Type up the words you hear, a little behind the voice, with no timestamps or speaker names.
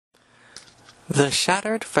The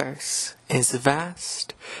shattered verse is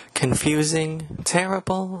vast, confusing,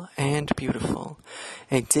 terrible, and beautiful,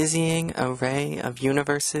 a dizzying array of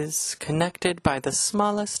universes connected by the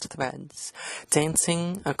smallest threads,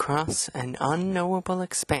 dancing across an unknowable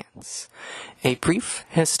expanse. A Brief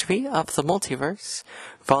History of the Multiverse,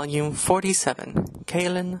 Volume 47,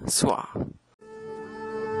 Kalen Swa.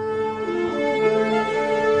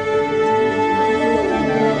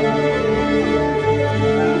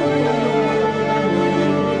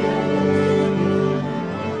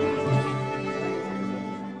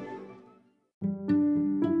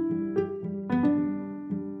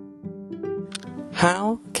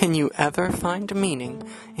 How can you ever find meaning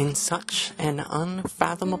in such an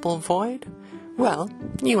unfathomable void? Well,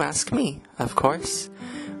 you ask me, of course.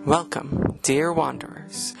 Welcome, dear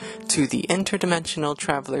wanderers, to the Interdimensional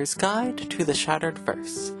Traveler's Guide to the Shattered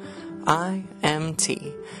Verse. I am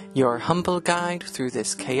T, your humble guide through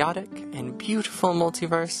this chaotic and beautiful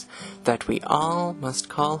multiverse that we all must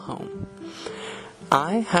call home.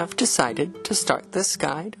 I have decided to start this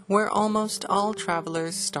guide where almost all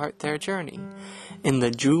travelers start their journey, in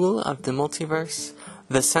the jewel of the multiverse,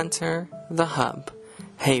 the center, the hub,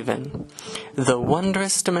 Haven, the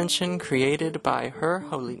wondrous dimension created by Her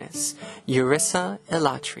Holiness, Urissa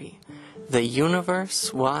Elatri, the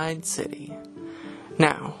universe-wide city.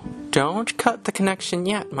 Now, don't cut the connection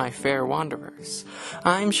yet, my fair wanderers.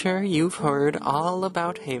 I'm sure you've heard all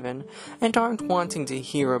about Haven and aren't wanting to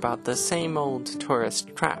hear about the same old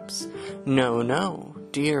tourist traps. No,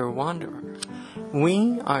 dear wanderer.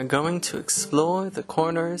 We are going to explore the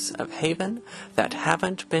corners of Haven that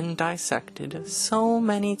haven't been dissected so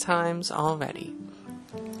many times already.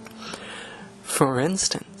 For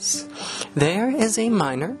instance, there is a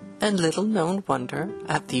minor and little-known wonder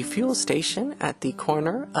at the fuel station at the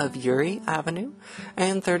corner of Uri Avenue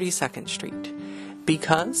and 32nd Street.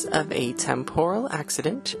 Because of a temporal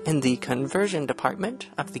accident in the conversion department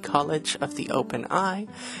of the College of the Open Eye,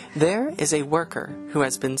 there is a worker who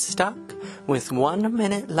has been stuck with 1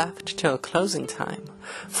 minute left till closing time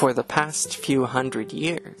for the past few hundred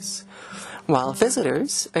years. While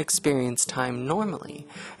visitors experience time normally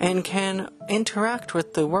and can interact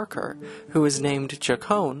with the worker, who is named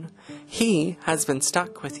Jacone, he has been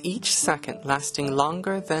stuck with each second lasting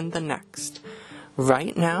longer than the next.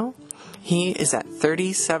 Right now, he is at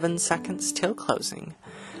 37 seconds till closing.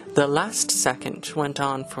 The last second went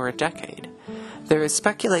on for a decade. There is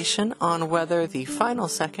speculation on whether the final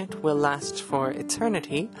second will last for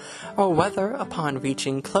eternity, or whether, upon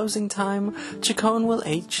reaching closing time, Jacone will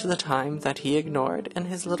age the time that he ignored in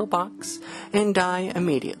his little box and die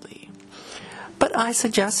immediately. But I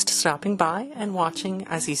suggest stopping by and watching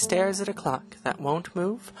as he stares at a clock that won't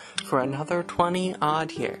move for another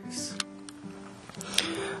 20-odd years.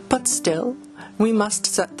 But still, we must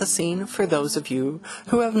set the scene for those of you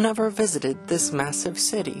who have never visited this massive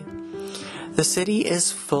city. The city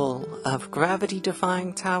is full of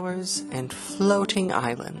gravity-defying towers and floating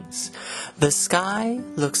islands. The sky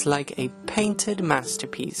looks like a painted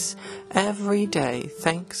masterpiece every day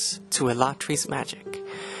thanks to Elatri's magic.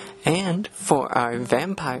 And for our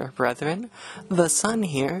vampire brethren, the sun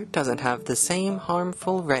here doesn't have the same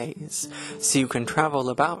harmful rays, so you can travel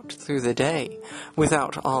about through the day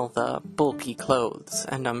without all the bulky clothes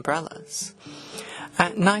and umbrellas.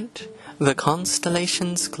 At night, the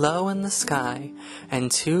constellations glow in the sky,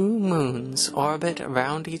 and 2 moons orbit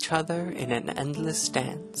around each other in an endless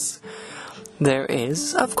dance. There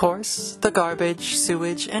is, of course, the garbage,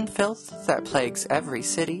 sewage, and filth that plagues every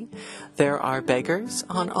city. There are beggars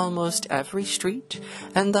on almost every street,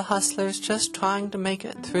 and the hustlers just trying to make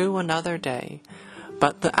it through another day.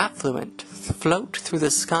 But the affluent float through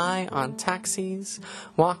the sky on taxis,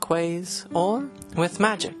 walkways, or with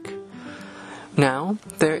magic. Now,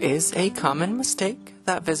 there is a common mistake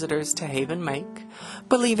that visitors to Haven make,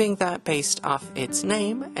 believing that based off its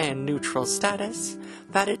name and neutral status,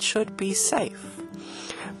 that it should be safe.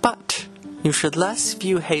 But you should less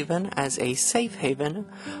view Haven as a safe haven,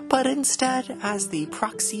 but instead as the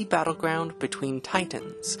proxy battleground between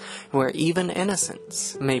titans, where even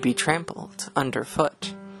innocence may be trampled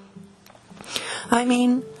underfoot. I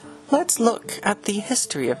mean, let's look at the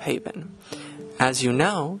history of Haven. As you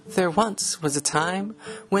know, there once was a time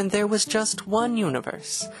when there was just one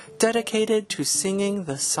universe dedicated to singing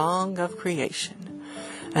the song of creation.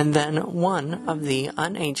 And then one of the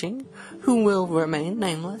unaging, who will remain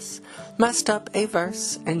nameless, messed up a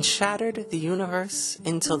verse and shattered the universe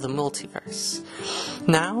into the multiverse.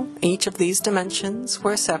 Now, each of these dimensions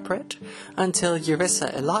were separate until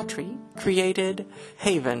Urissa Elatri created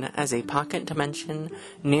Haven as a pocket dimension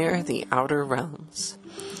near the outer realms.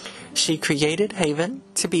 She created Haven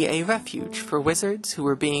to be a refuge for wizards who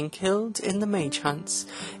were being killed in the mage hunts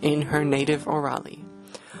in her native Orali.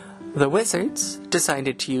 The wizards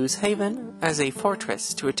decided to use Haven as a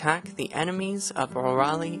fortress to attack the enemies of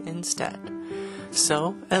Orali instead.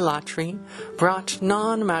 So Elatri brought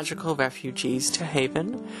non-magical refugees to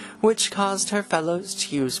Haven, which caused her fellows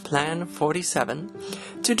to use Plan 47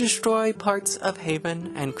 to destroy parts of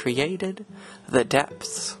Haven and created the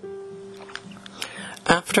Depths.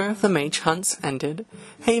 After the mage hunts ended,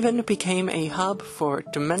 Haven became a hub for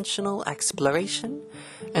dimensional exploration,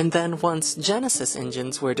 and then once Genesis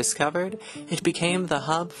engines were discovered, it became the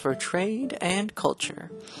hub for trade and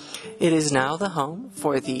culture. It is now the home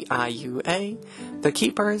for the IUA, the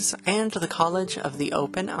Keepers, and the College of the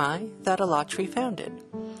Open Eye that Elatri founded.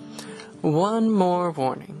 One more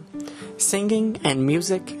warning. Singing and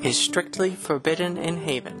music is strictly forbidden in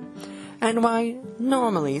Haven. And why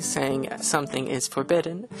normally saying something is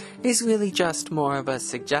forbidden is really just more of a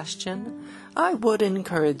suggestion, I would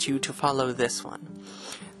encourage you to follow this one.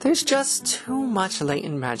 There's just too much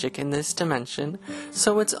latent magic in this dimension,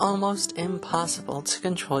 so it's almost impossible to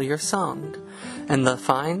control your song. And the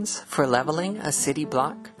fines for leveling a city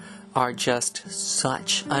block are just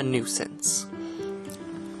such a nuisance.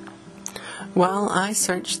 While I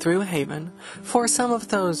search through Haven for some of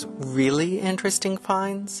those really interesting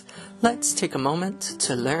finds, let's take a moment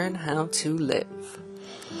to learn how to live.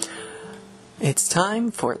 It's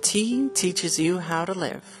time for T Teaches You How to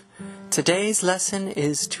Live. Today's lesson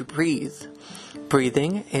is to breathe.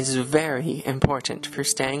 Breathing is very important for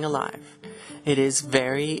staying alive. It is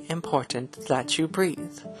very important that you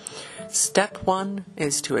breathe. Step 1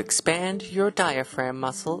 is to expand your diaphragm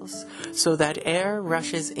muscles so that air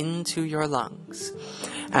rushes into your lungs.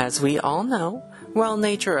 As we all know, while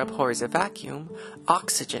nature abhors a vacuum,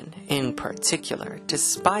 oxygen in particular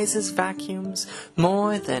despises vacuums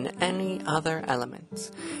more than any other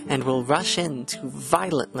element, and will rush in to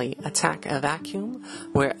violently attack a vacuum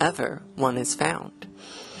wherever one is found.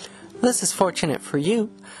 This is fortunate for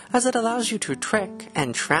you, as it allows you to trick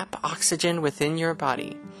and trap oxygen within your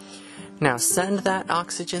body. Now send that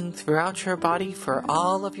oxygen throughout your body for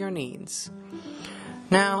all of your needs.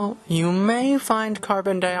 Now, you may find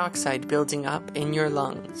carbon dioxide building up in your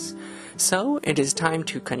lungs, so it is time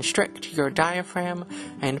to constrict your diaphragm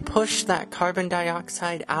and push that carbon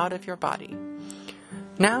dioxide out of your body.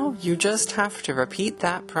 Now, you just have to repeat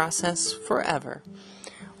that process forever,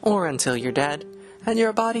 or until you're dead, and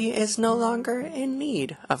your body is no longer in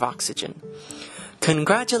need of oxygen.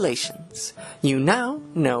 Congratulations! You now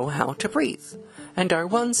know how to breathe, and are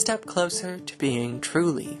one step closer to being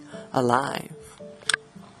truly alive.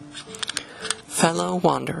 Fellow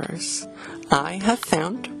wanderers, I have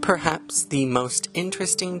found perhaps the most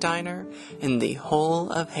interesting diner in the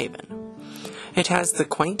whole of Haven. It has the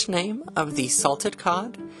quaint name of the Salted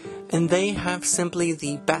Cod, and they have simply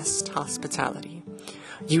the best hospitality.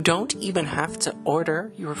 You don't even have to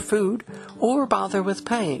order your food or bother with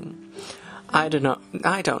paying. I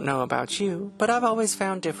don't know about you, but I've always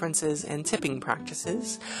found differences in tipping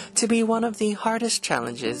practices to be one of the hardest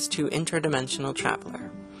challenges to interdimensional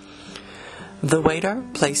traveler. The waiter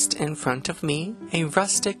placed in front of me a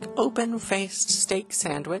rustic, open-faced steak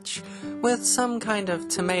sandwich with some kind of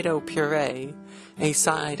tomato puree, a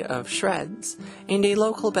side of shreds, and a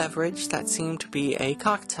local beverage that seemed to be a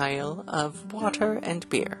cocktail of water and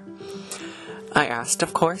beer. I asked,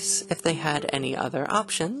 of course, if they had any other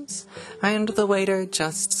options, and the waiter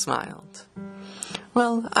just smiled.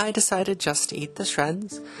 Well, I decided just to eat the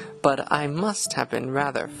shreds, but I must have been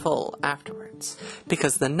rather full afterwards,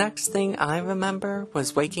 because the next thing I remember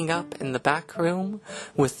was waking up in the back room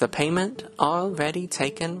with the payment already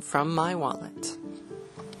taken from my wallet.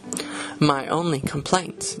 My only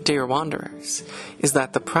complaint, dear wanderers, is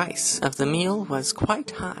that the price of the meal was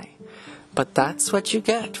quite high, but that's what you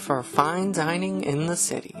get for fine dining in the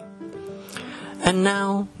city. And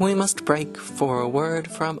now we must break for a word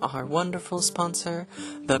from our wonderful sponsor,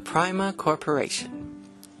 the Prima Corporation.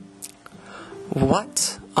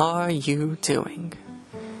 What are you doing?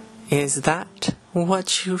 Is that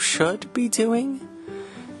what you should be doing?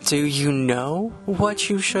 Do you know what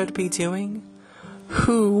you should be doing?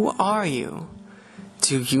 Who are you?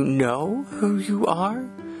 Do you know who you are?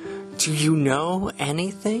 Do you know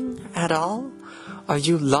anything at all? Are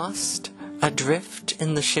you lost, adrift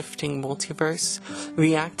in the shifting multiverse,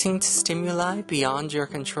 reacting to stimuli beyond your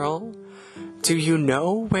control? Do you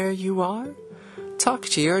know where you are? Talk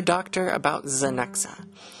to your doctor about Zenexa.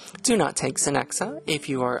 Do not take Zenexa if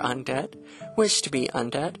you are undead, wish to be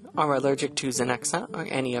undead, are allergic to Zenexa or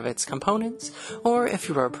any of its components, or if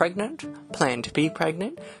you are pregnant, plan to be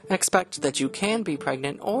pregnant, expect that you can be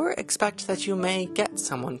pregnant, or expect that you may get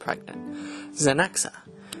someone pregnant. Zenexa.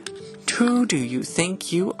 Who do you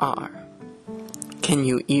think you are? Can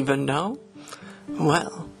you even know?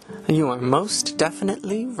 Well, you are most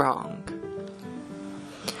definitely wrong.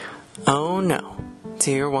 Oh no,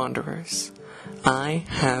 dear wanderers, I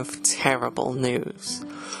have terrible news.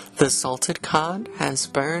 The salted cod has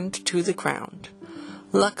burned to the ground.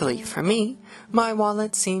 Luckily for me, my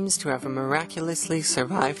wallet seems to have miraculously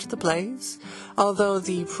survived the blaze, although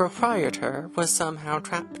the proprietor was somehow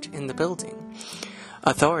trapped in the building.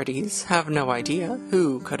 Authorities have no idea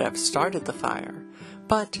who could have started the fire,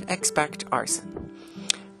 but expect arson.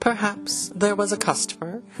 Perhaps there was a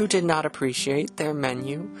customer who did not appreciate their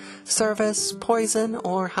menu, service, poison,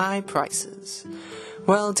 or high prices.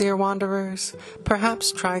 Well, dear wanderers,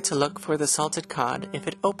 perhaps try to look for the salted cod if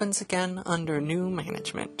it opens again under new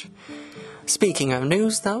management. Speaking of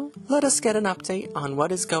news, though, let us get an update on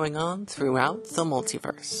what is going on throughout the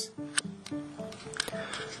multiverse.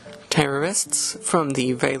 Terrorists from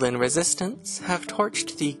the Valen Resistance have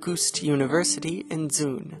torched the Gust University in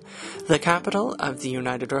Zune, the capital of the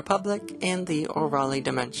United Republic and the Orali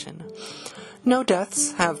Dimension. No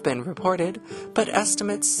deaths have been reported, but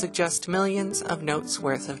estimates suggest millions of notes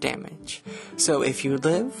worth of damage. So if you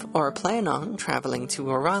live or plan on traveling to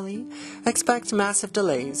Orali, expect massive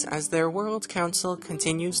delays as their World Council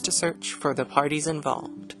continues to search for the parties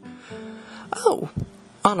involved. Oh!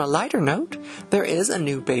 On a lighter note, there is a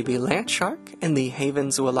new baby land shark in the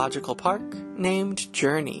Haven Zoological Park named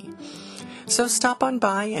Journey. So stop on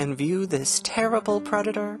by and view this terrible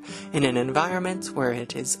predator in an environment where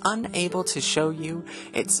it is unable to show you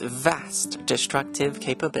its vast destructive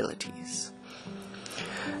capabilities.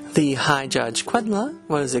 The High Judge Quedla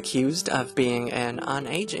was accused of being an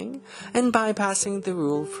unaging and bypassing the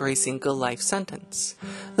rule for a single life sentence.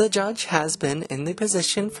 The judge has been in the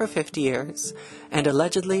position for 50 years and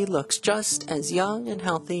allegedly looks just as young and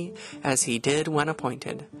healthy as he did when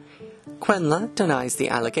appointed. Quedla denies the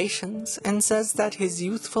allegations and says that his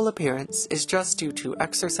youthful appearance is just due to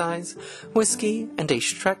exercise, whiskey, and a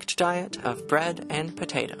strict diet of bread and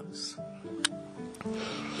potatoes.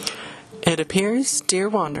 It appears, dear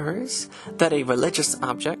wanderers, that a religious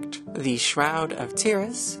object, the Shroud of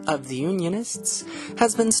Tiras of the Unionists,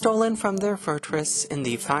 has been stolen from their fortress in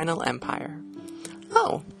the Final Empire.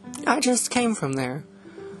 Oh, I just came from there.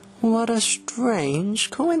 What a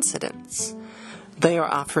strange coincidence. They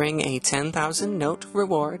are offering a 10,000 note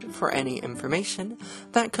reward for any information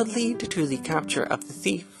that could lead to the capture of the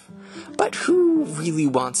thief. But who really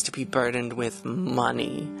wants to be burdened with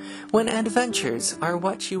money when adventures are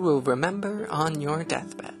what you will remember on your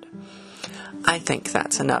deathbed? I think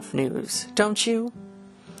that's enough news, don't you?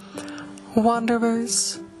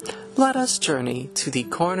 Wanderers, let us journey to the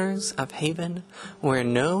corners of Haven where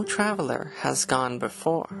no traveler has gone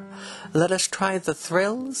before. Let us try the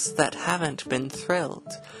thrills that haven't been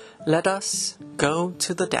thrilled. Let us go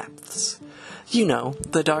to the depths. You know,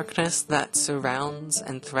 the darkness that surrounds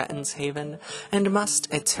and threatens Haven and must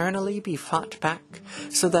eternally be fought back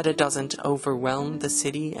so that it doesn't overwhelm the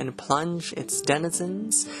city and plunge its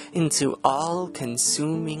denizens into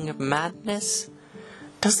all-consuming madness.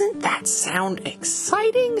 Doesn't that sound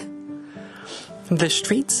exciting? The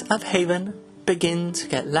streets of Haven begin to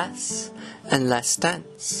get less and less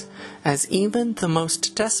dense, as even the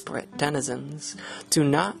most desperate denizens do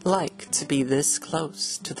not like to be this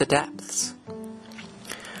close to the depths.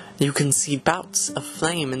 You can see bouts of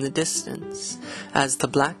flame in the distance as the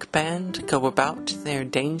Black Band go about their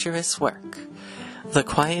dangerous work. The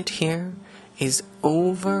quiet here is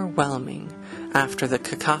overwhelming after the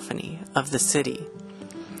cacophony of the city.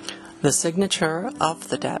 The signature of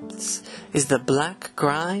the depths is the black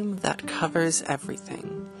grime that covers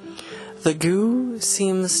everything. The goo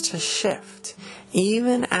seems to shift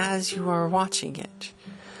even as you are watching it.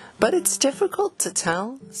 But it's difficult to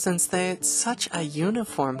tell since it's such a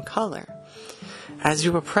uniform color. As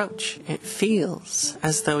you approach, it feels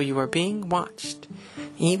as though you are being watched,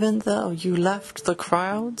 even though you left the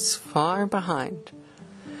crowds far behind.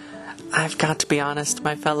 I've got to be honest,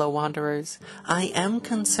 my fellow wanderers, I am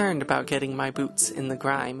concerned about getting my boots in the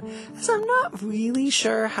grime, as I'm not really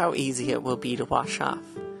sure how easy it will be to wash off.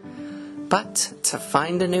 But to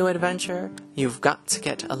find a new adventure, you've got to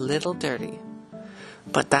get a little dirty.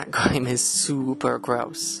 But that grime is super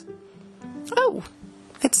gross. Oh,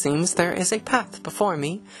 it seems there is a path before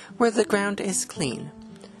me where the ground is clean.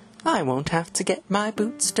 I won't have to get my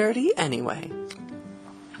boots dirty anyway.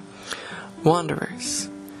 Wanderers,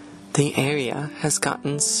 The area has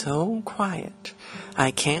gotten so quiet,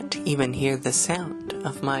 I can't even hear the sound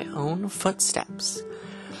of my own footsteps.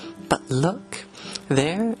 But look,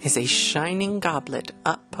 there is a shining goblet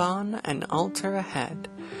upon an altar ahead.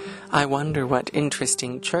 I wonder what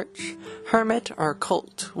interesting church, hermit, or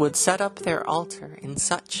cult would set up their altar in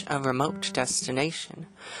such a remote destination.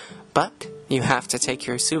 But you have to take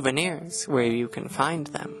your souvenirs where you can find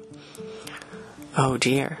them. Oh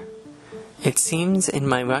dear. It seems in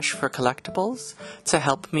my rush for collectibles, to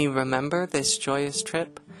help me remember this joyous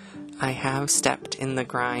trip, I have stepped in the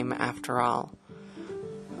grime after all.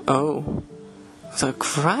 Oh, the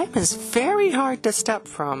grime is very hard to step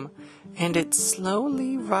from, and it's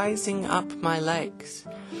slowly rising up my legs.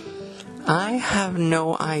 I have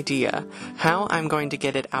no idea how I'm going to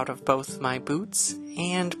get it out of both my boots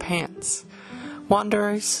and pants.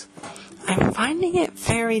 Wanderers, I'm finding it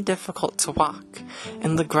very difficult to walk,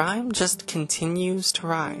 and the grime just continues to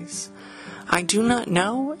rise. I do not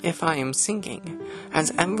know if I am sinking,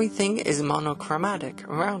 as everything is monochromatic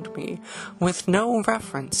around me, with no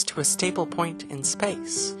reference to a stable point in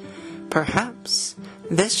space. Perhaps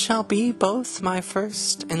this shall be both my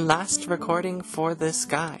first and last recording for this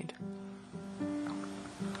guide.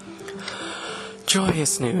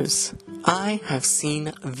 Joyous news! I have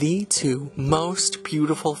seen the two most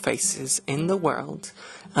beautiful faces in the world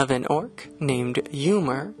of an orc named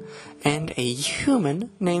Yumer and a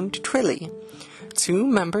human named Trilly, two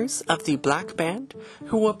members of the Black Band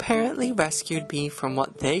who apparently rescued me from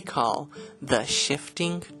what they call the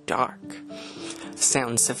Shifting Dark.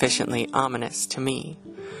 Sounds sufficiently ominous to me.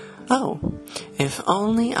 Oh, if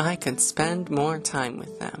only I could spend more time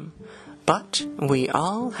with them. But we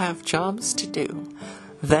all have jobs to do.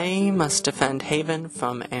 They must defend Haven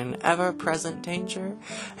from an ever-present danger,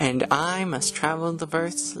 and I must travel the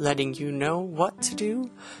verse letting you know what to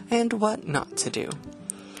do and what not to do.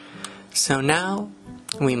 So now,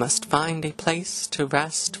 we must find a place to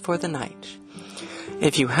rest for the night.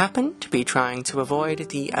 If you happen to be trying to avoid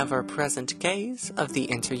the ever-present gaze of the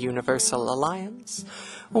Interuniversal Alliance,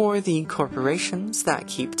 or the corporations that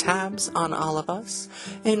keep tabs on all of us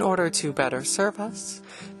in order to better serve us,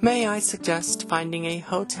 may I suggest finding a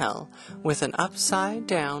hotel with an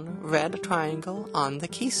upside-down red triangle on the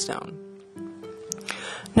keystone.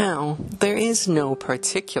 Now, there is no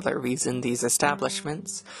particular reason these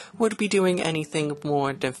establishments would be doing anything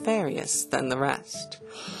more nefarious than the rest.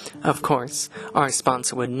 Of course, our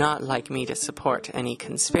sponsor would not like me to support any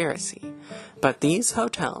conspiracy, but these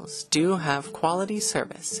hotels do have quality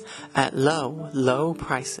service at low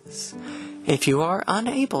prices. If you are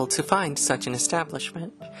unable to find such an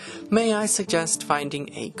establishment, may I suggest finding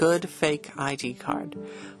a good fake ID card,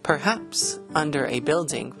 perhaps under a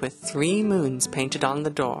building with 3 moons painted on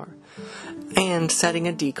the door, and setting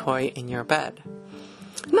a decoy in your bed.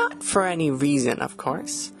 Not for any reason, of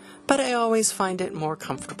course, but I always find it more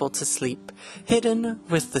comfortable to sleep, hidden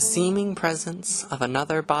with the seeming presence of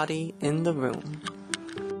another body in the room.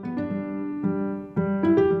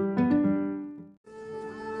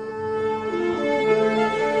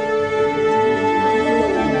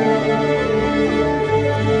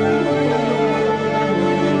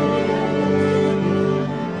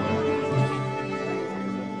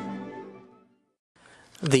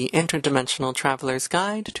 The Interdimensional Traveler's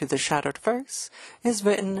Guide to the Shattered Verse is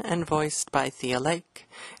written and voiced by Thea Lake,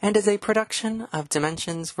 and is a production of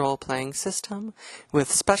Dimensions Role-Playing System, with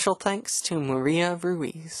special thanks to Maria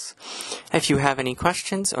Ruiz. If you have any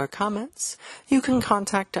questions or comments, you can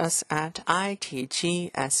contact us at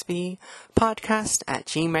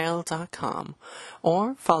itgsbpodcast@gmail.com,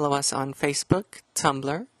 or follow us on Facebook,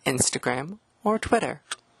 Tumblr, Instagram, or Twitter.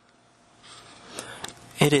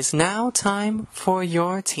 It is now time for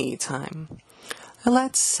your tea time.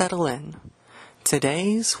 Let's settle in.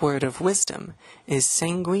 Today's word of wisdom is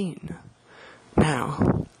sanguine.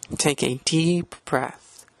 Now, take a deep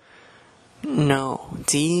breath. No,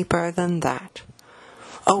 deeper than that.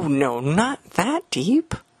 Oh no, not that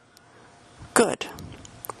deep. Good.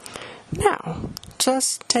 Now,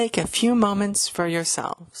 just take a few moments for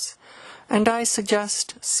yourselves. And I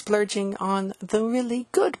suggest splurging on the really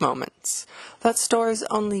good moments that stores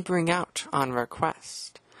only bring out on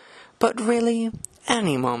request. But really,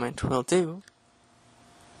 any moment will do.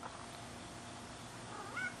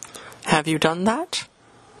 Have you done that?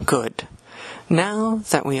 Good. Now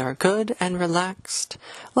that we are good and relaxed,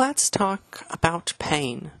 let's talk about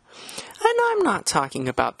pain. And I'm not talking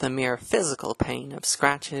about the mere physical pain of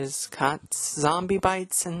scratches, cuts, zombie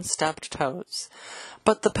bites, and stubbed toes,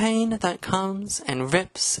 but the pain that comes and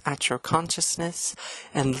rips at your consciousness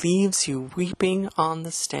and leaves you weeping on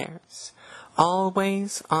the stairs.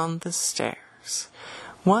 Always on the stairs.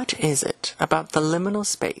 What is it about the liminal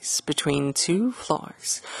space between two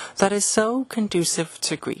floors that is so conducive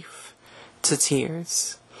to grief, to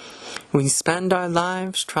tears? We spend our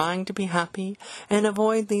lives trying to be happy and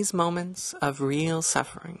avoid these moments of real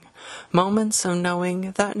suffering, moments of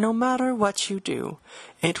knowing that no matter what you do,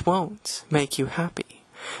 it won't make you happy,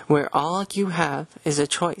 where all you have is a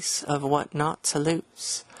choice of what not to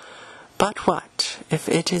lose. But what if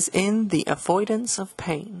it is in the avoidance of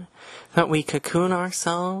pain that we cocoon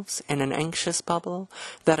ourselves in an anxious bubble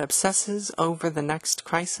that obsesses over the next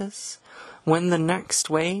crisis, when the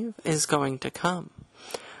next wave is going to come?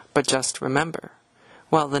 But just remember,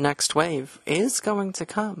 while the next wave is going to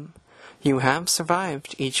come, you have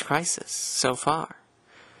survived each crisis so far.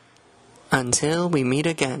 Until we meet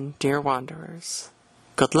again, dear wanderers,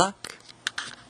 good luck.